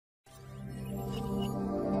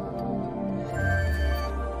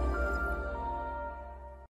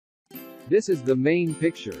This is the main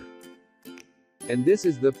picture. And this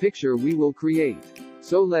is the picture we will create.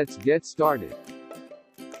 So let's get started.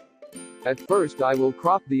 At first I will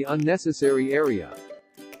crop the unnecessary area.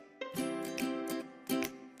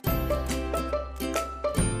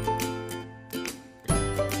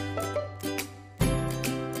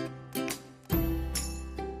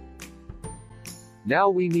 Now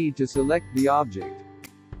we need to select the object.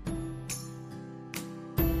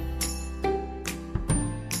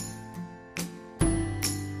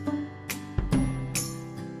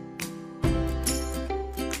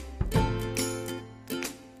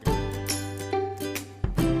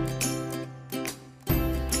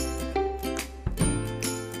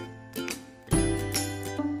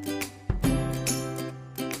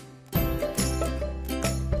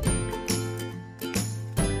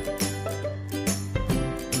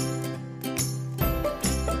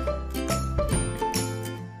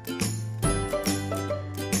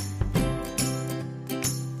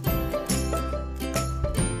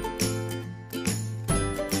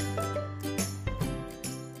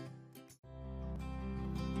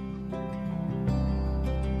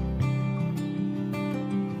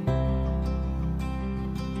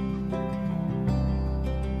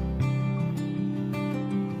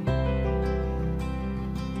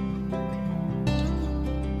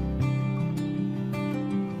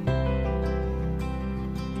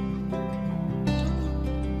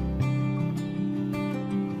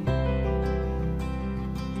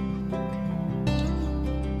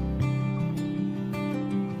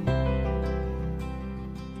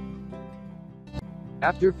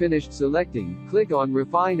 After finished selecting, click on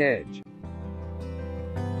Refine Edge.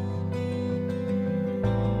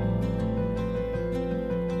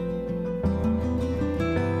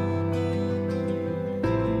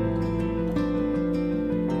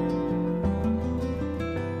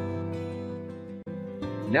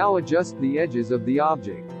 Now adjust the edges of the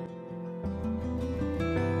object.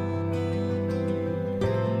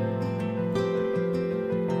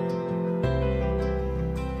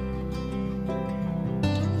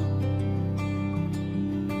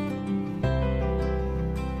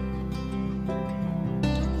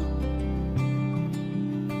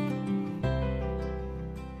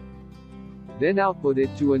 Then output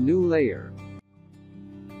it to a new layer.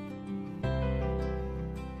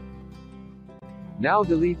 Now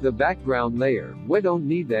delete the background layer, we don't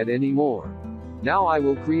need that anymore. Now I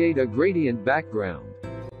will create a gradient background.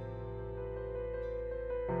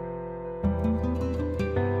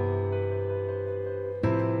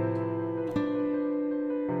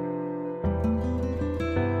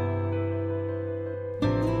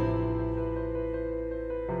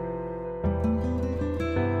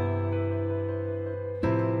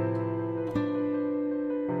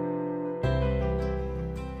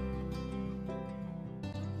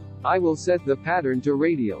 I will set the pattern to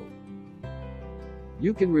radial.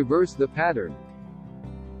 You can reverse the pattern,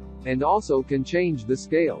 and also can change the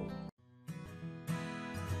scale.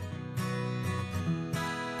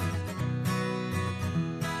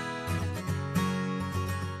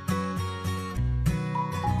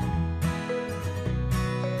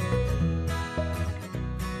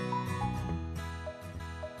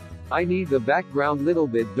 I need the background little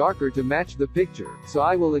bit darker to match the picture, so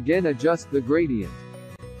I will again adjust the gradient.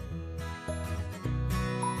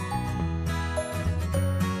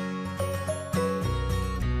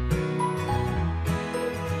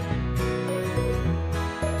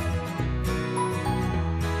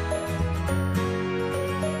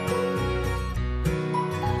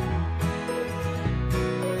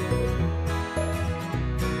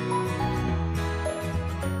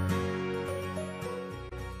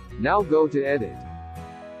 Now go to Edit.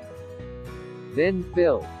 Then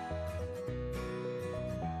Fill.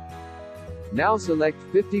 Now select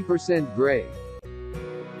 50% gray.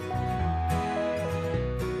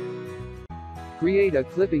 Create a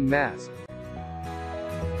clipping mask.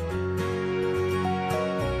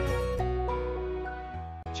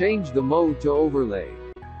 Change the mode to overlay.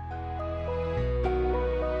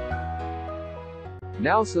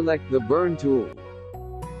 Now select the burn tool.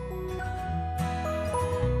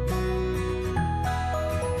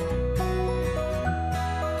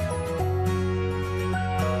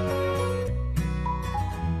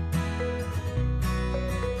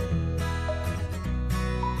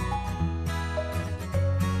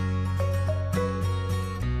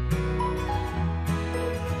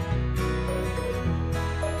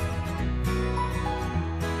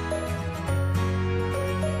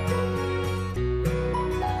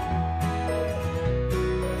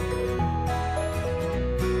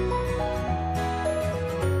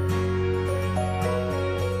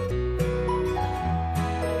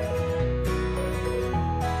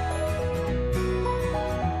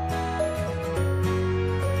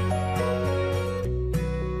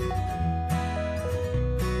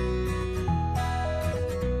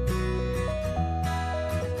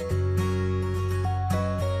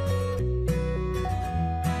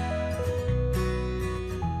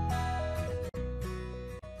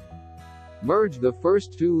 Merge the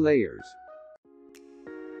first two layers.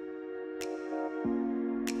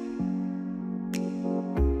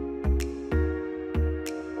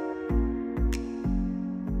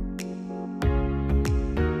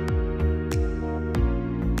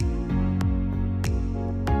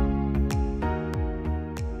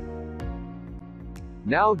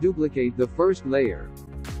 Now duplicate the first layer.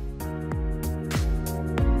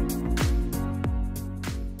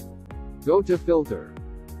 Go to Filter.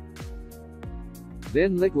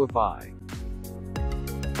 Then Liquify.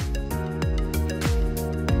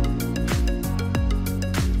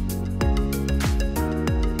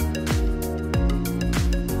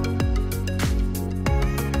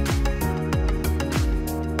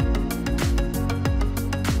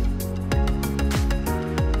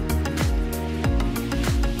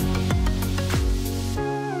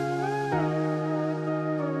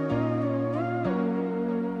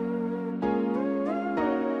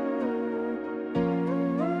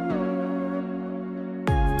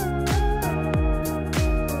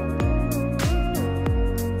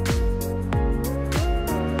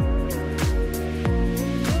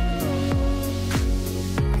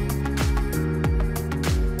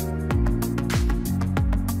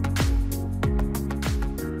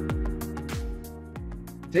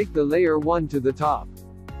 Take the layer 1 to the top.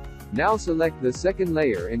 Now select the second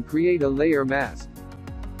layer and create a layer mask.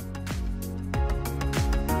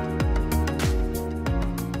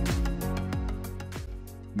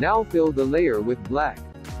 Now fill the layer with black.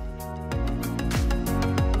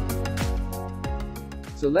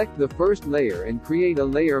 Select the first layer and create a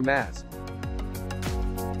layer mask.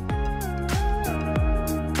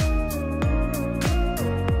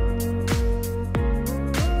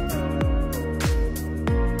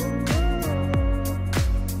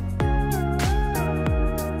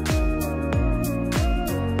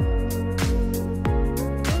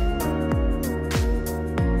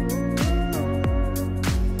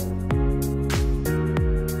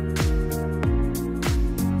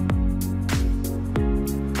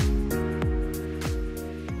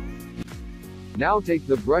 Now take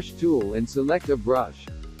the brush tool and select a brush.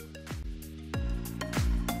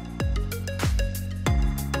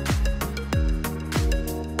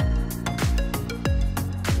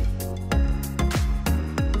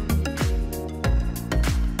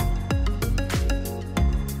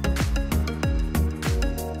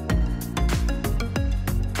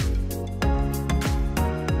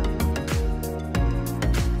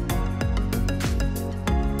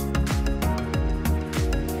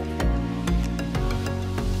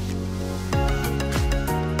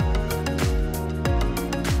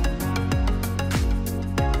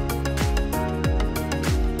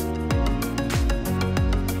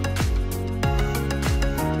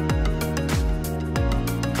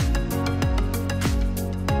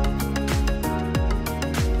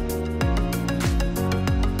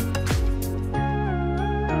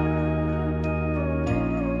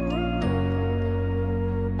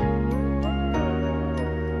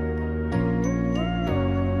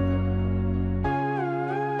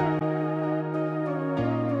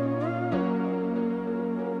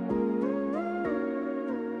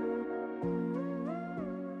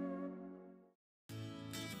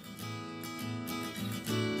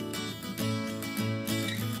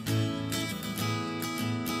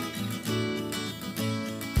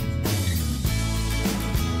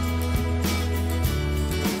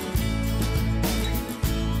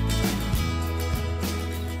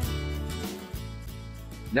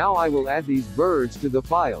 Now I will add these birds to the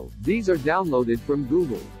file. These are downloaded from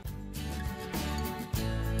Google.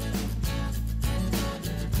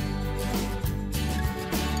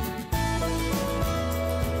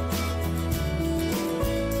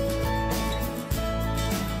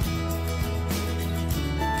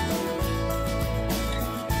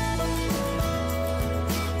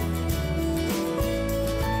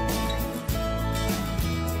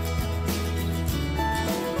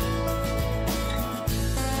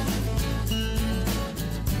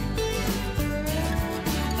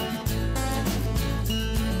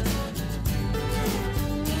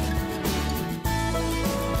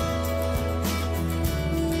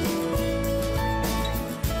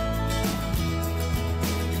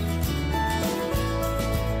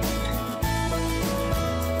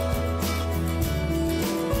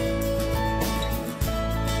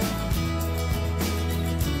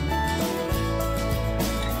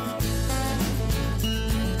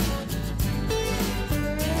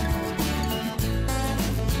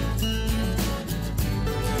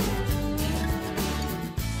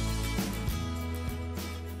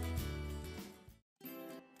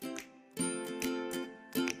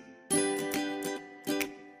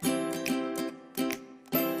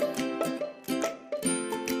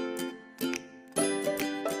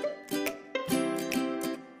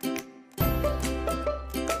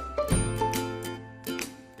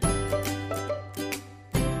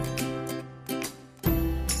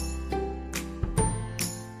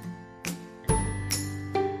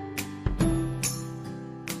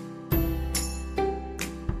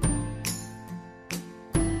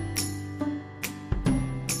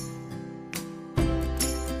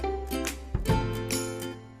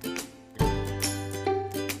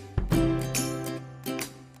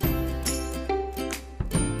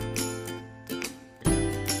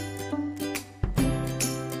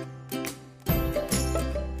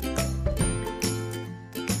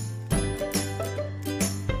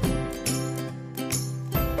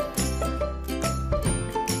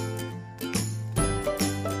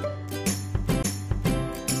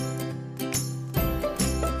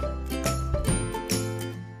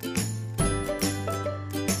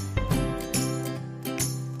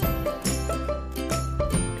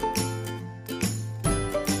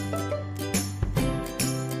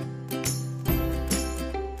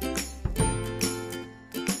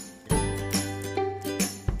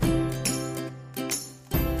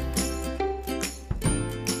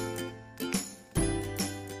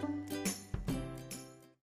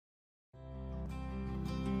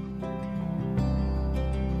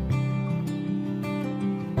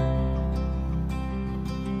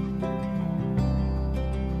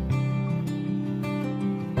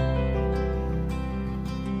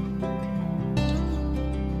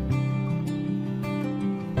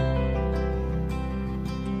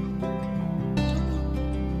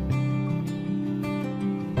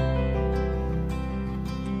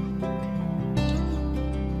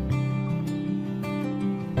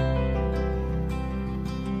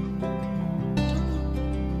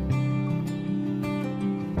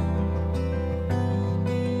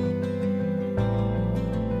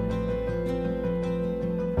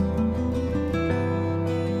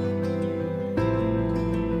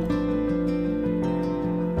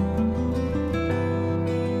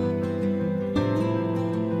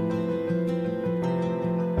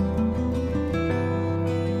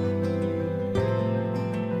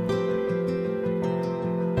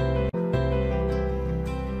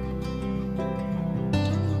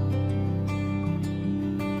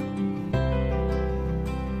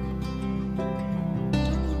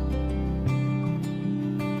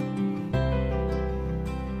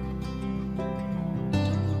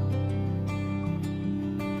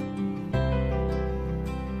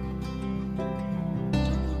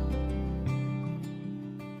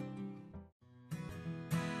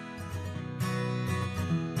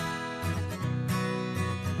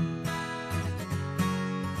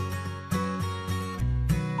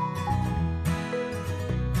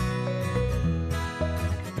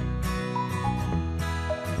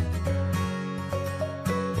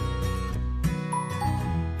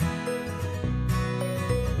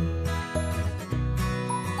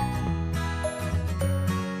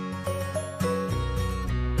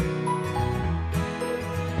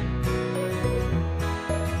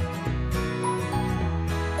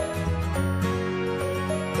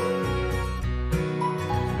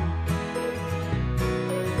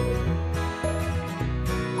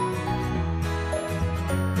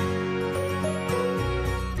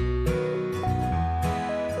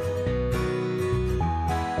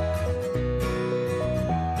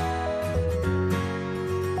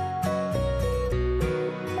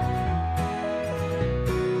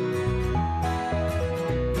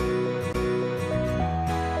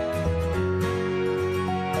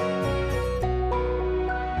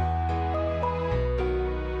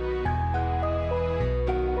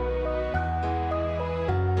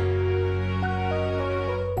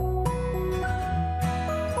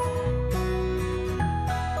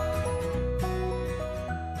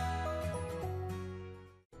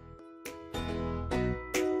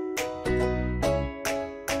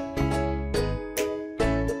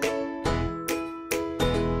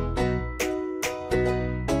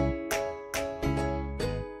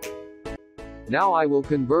 Now I will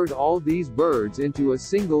convert all these birds into a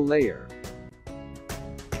single layer.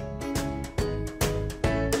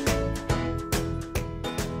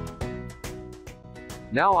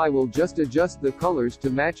 Now I will just adjust the colors to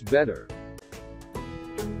match better.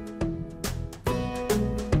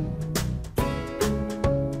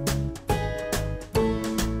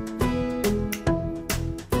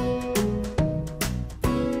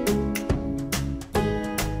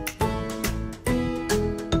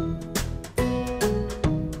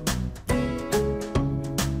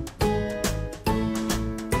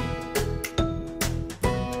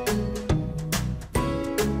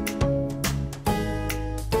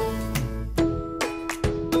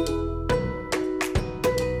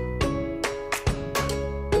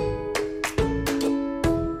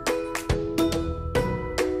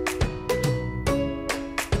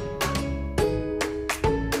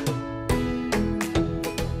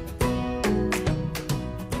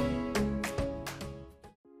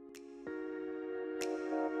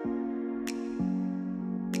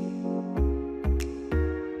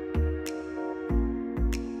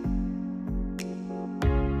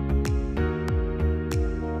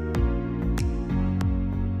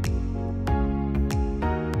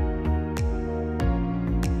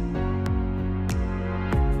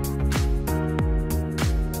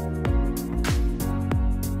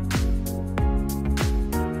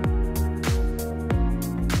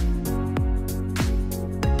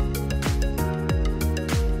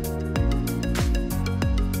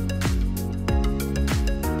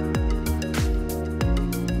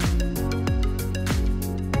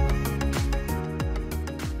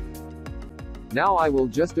 Now I will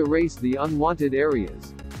just erase the unwanted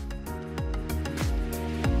areas.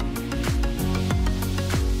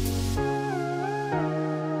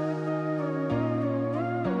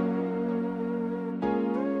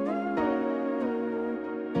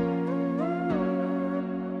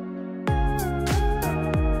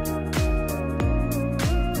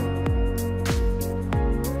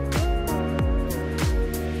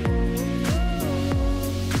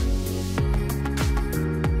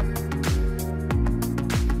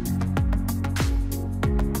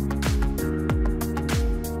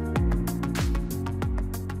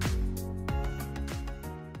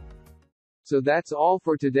 So that's all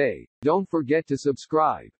for today. Don't forget to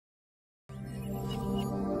subscribe.